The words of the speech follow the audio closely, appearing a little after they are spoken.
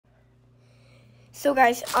So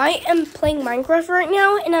guys, I am playing Minecraft right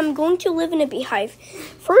now, and I'm going to live in a beehive.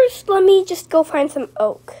 First, let me just go find some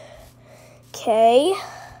oak. Okay.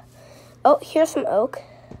 Oh, here's some oak.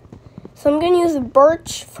 So I'm going to use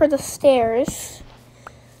birch for the stairs.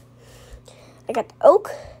 I got the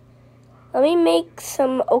oak. Let me make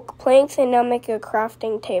some oak planks and now make a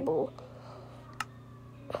crafting table.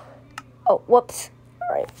 Oh, whoops.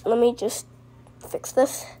 Alright, let me just fix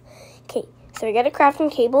this. Okay, so I got a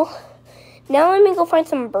crafting table. Now let me go find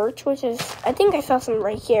some birch, which is, I think I saw some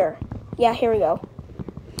right here. Yeah, here we go.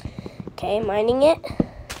 Okay, mining it.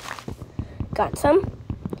 Got some.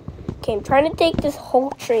 Okay, I'm trying to take this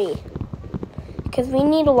whole tree, because we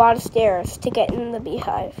need a lot of stairs to get in the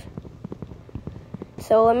beehive.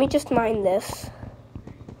 So let me just mine this.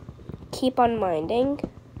 Keep on mining.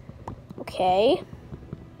 Okay.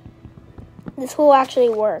 This will actually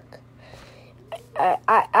work.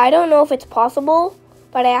 I don't know if it's possible,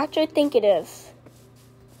 but I actually think it is.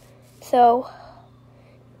 So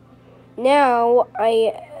now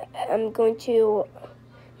I am going to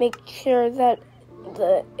make sure that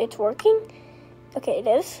it's working. Okay, it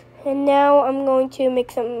is. And now I'm going to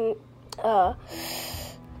make some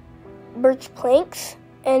birch planks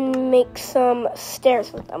and make some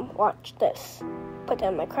stairs with them. Watch this. Put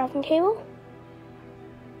down my crafting table.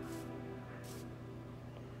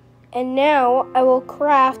 And now I will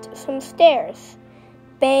craft some stairs.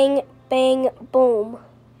 Bang, bang, boom.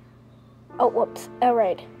 Oh, whoops. All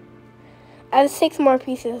right. I have 6 more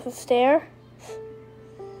pieces of stair.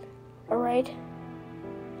 All right.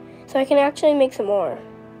 So I can actually make some more.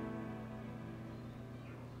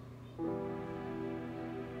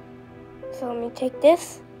 So let me take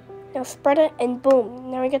this. Now spread it, and boom.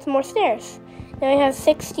 Now we get some more stairs. Now I have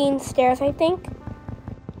 16 stairs, I think.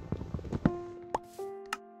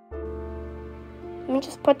 Let me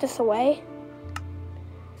just put this away.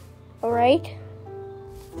 Alright.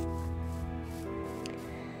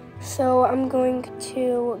 So I'm going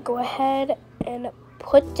to go ahead and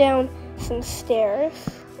put down some stairs.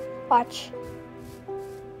 Watch.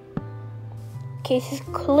 Okay, this is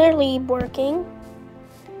clearly working.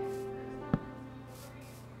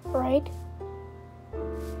 Right?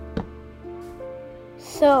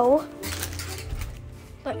 So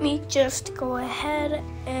let me just go ahead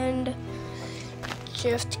and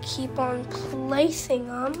just keep on placing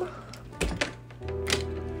them.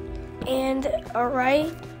 And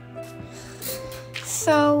alright,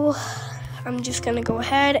 so I'm just gonna go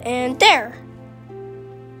ahead and there.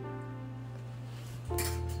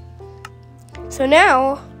 So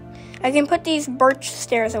now I can put these birch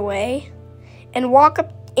stairs away and walk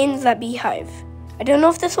up in the beehive. I don't know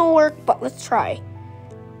if this will work, but let's try.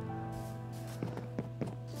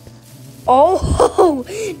 Oh,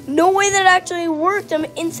 no way that actually worked. I'm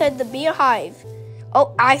inside the beehive.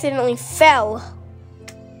 Oh, I accidentally fell.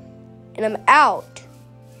 And I'm out.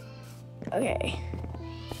 Okay.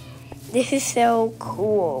 This is so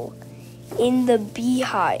cool. In the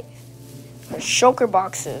beehive. There's shulker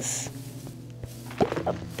boxes.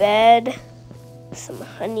 A bed. Some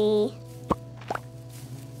honey.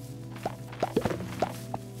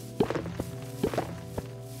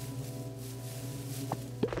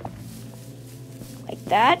 Like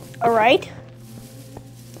that. Alright.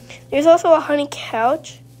 There's also a honey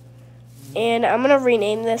couch. And I'm going to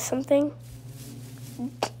rename this something.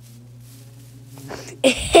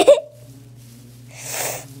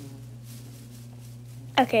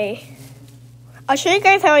 Okay. I'll show you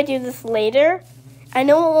guys how I do this later. I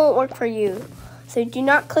know it won't work for you. So do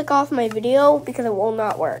not click off my video because it will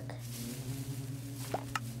not work.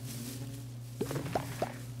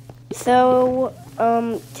 So,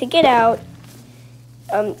 to get out,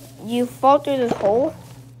 you fall through this hole.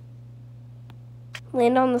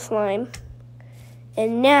 Land on the slime.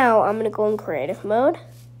 And now I'm going to go in creative mode.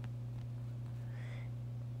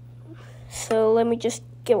 So let me just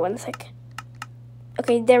get 1 sec.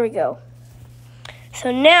 Okay, there we go.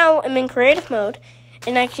 So now I'm in creative mode.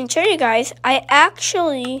 And I can show you guys, I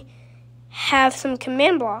actually have some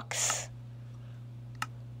command blocks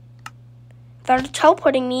that are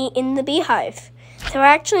teleporting me in the beehive. So I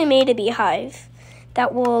actually made a beehive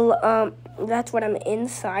that will, that's what I'm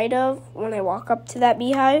inside of when I walk up to that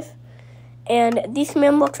beehive. And these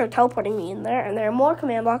command blocks are teleporting me in there, and there are more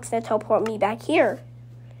command blocks that teleport me back here.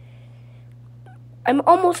 I'm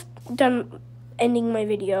almost done ending my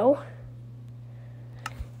video,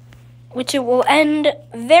 which it will end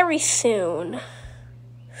very soon.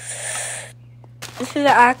 This is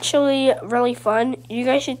actually really fun. You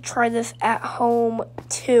guys should try this at home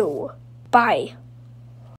too. Bye.